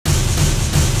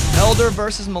Elder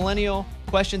versus millennial.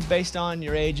 Questions based on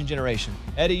your age and generation.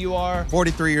 Eddie, you are?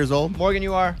 43 years old. Morgan,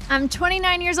 you are? I'm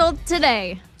 29 years old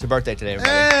today. It's your birthday today,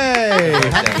 everybody. Hey!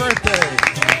 Happy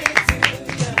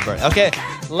birthday. Okay,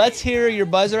 let's hear your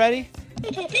buzzer, Eddie.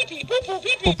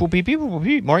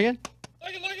 Morgan?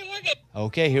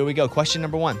 Okay, here we go. Question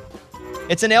number 1.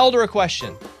 It's an elder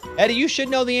question. Eddie, you should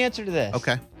know the answer to this.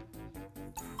 Okay.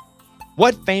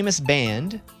 What famous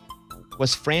band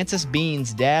was Francis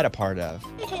Bean's dad a part of?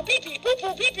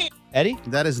 Eddie?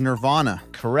 That is Nirvana.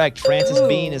 Correct. Frances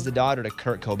Bean is the daughter to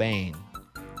Kurt Cobain.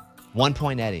 1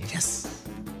 point, Eddie. Yes.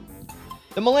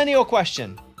 The millennial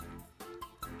question.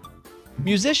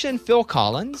 Musician Phil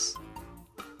Collins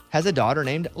has a daughter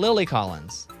named Lily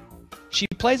Collins. She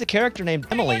plays a character named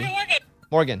Emily.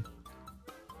 Morgan.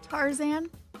 Tarzan?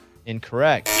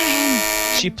 Incorrect.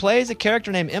 She plays a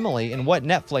character named Emily in what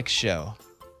Netflix show?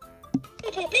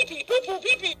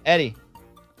 Eddie.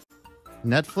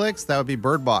 Netflix? That would be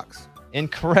Bird Box.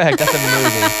 Incorrect. That's a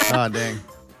movie. Oh, dang.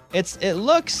 It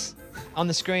looks on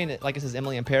the screen like it says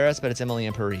Emily in Paris, but it's Emily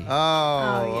in Paris. Oh,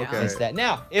 yeah. okay. It's that.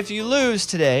 Now, if you lose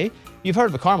today, you've heard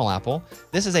of a caramel apple.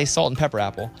 This is a salt and pepper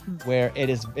apple, where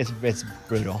it's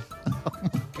brutal. Oh,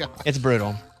 my God. It's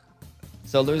brutal.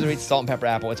 So loser eats salt and pepper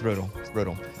apple. It's brutal. It's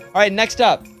brutal. All right, next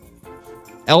up,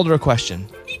 elder question.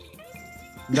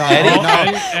 No, Eddie?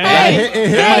 no. It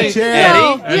hit my chair.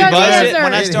 No, Eddie, you have buzz to it answer.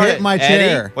 when I It start hit it. my Eddie,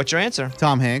 chair. what's your answer?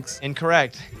 Tom Hanks.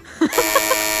 Incorrect.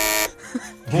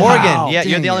 Morgan, Wow, yeah,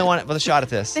 you're dang the only it. one with a shot at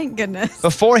this. Thank goodness.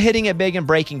 Before hitting it big in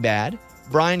Breaking Bad,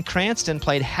 Bryan Cranston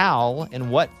played Hal in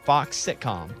what Fox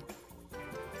sitcom?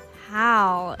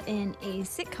 Hal in a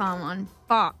sitcom on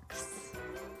Fox.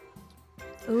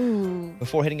 Ooh.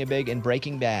 Before hitting it big in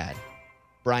Breaking Bad,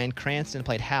 Bryan Cranston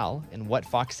played Hal in what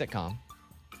Fox sitcom?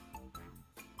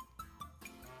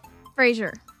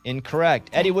 Frasier. Incorrect.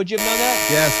 Eddie, would you have known that?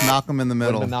 Yes, Malcolm in the Would have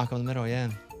Middle. been Malcolm in the Middle, yeah.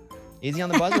 Easy on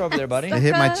the buzzer over there, buddy. It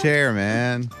hit my chair,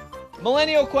 man.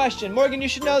 Millennial question. Morgan, you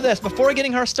should know this. Before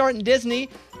getting her start in Disney,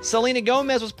 Selena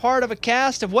Gomez was part of a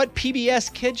cast of what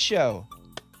PBS kids show?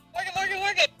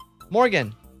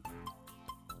 Morgan.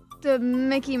 The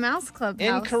Mickey Mouse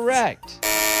Clubhouse. Incorrect.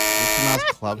 Mickey Mouse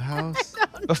Clubhouse?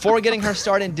 Before getting her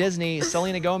start in Disney,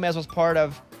 Selena Gomez was part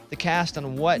of the cast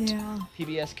on what Yeah.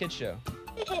 PBS kids show?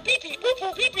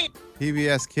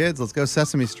 PBS Kids, let's go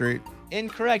Sesame Street.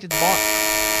 Incorrect. It's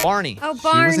Barney. Oh, was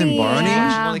Barney. in Barney? She's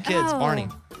Yeah. one of the kids, Oh. Barney.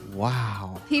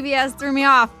 Wow. PBS threw me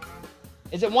off.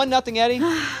 Is it 1-0, Eddie?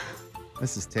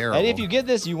 This is terrible. Eddie, if you get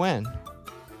this, you win.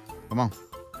 Come on.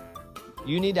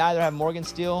 You need to either have Morgan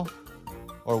steal,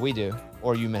 or we do,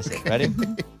 or you miss it. Ready?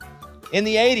 In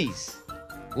the 80s,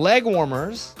 leg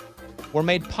warmers were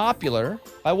made popular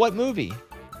by what movie?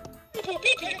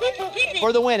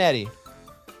 For the win, Eddie.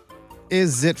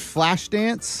 Is it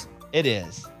Flashdance? It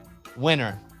is.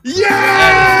 Winner.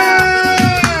 Yeah!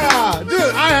 Dude,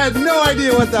 I had no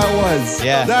idea what that was.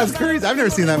 Yeah. That's crazy. I've never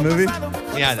seen that movie.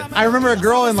 Yeah. I remember a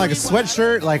girl in like a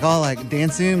sweatshirt, like all like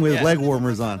dancing with Yeah. leg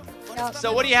warmers on.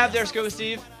 So what do you have there, Scuba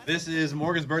Steve? This is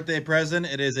Morgan's birthday present.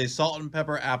 It is a salt and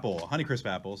pepper apple, Honeycrisp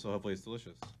apple, so hopefully it's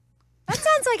delicious. That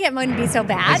sounds like it wouldn't be so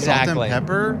bad. Exactly. Salt and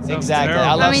pepper? Exactly. terrible.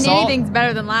 I love I mean, salt. anything's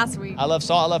better than last week. I love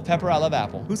salt. I love pepper. I love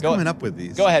apple. Who's coming up with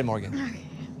these? Go ahead, Morgan.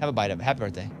 Have a bite of it. Happy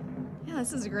birthday. Yeah,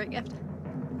 this is a great gift.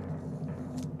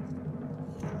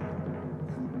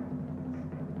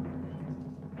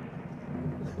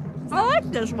 I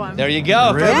like this one. There you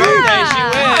go. For Really? her birthday, she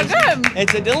Yeah. wins. Oh, good.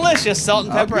 It's a delicious salt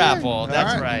and pepper Okay. apple. All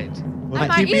That's right. right. Well, I then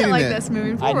might keep eat it eating like this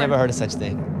moving forward. I'd never heard of such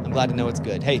thing. I'm glad to know it's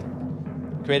good. Hey,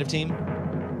 creative team,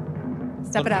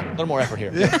 Step it up. a little more effort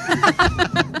here.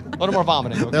 A little more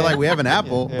vomiting. Okay? They're like, we have an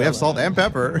apple, Yeah, we have salt and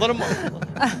pepper. a little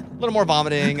more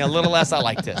vomiting, a little less. I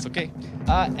like this. Okay,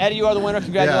 Eddie, you are the winner.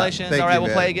 Congratulations. thank All right, you, we'll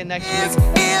man. play again next week.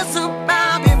 It's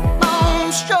about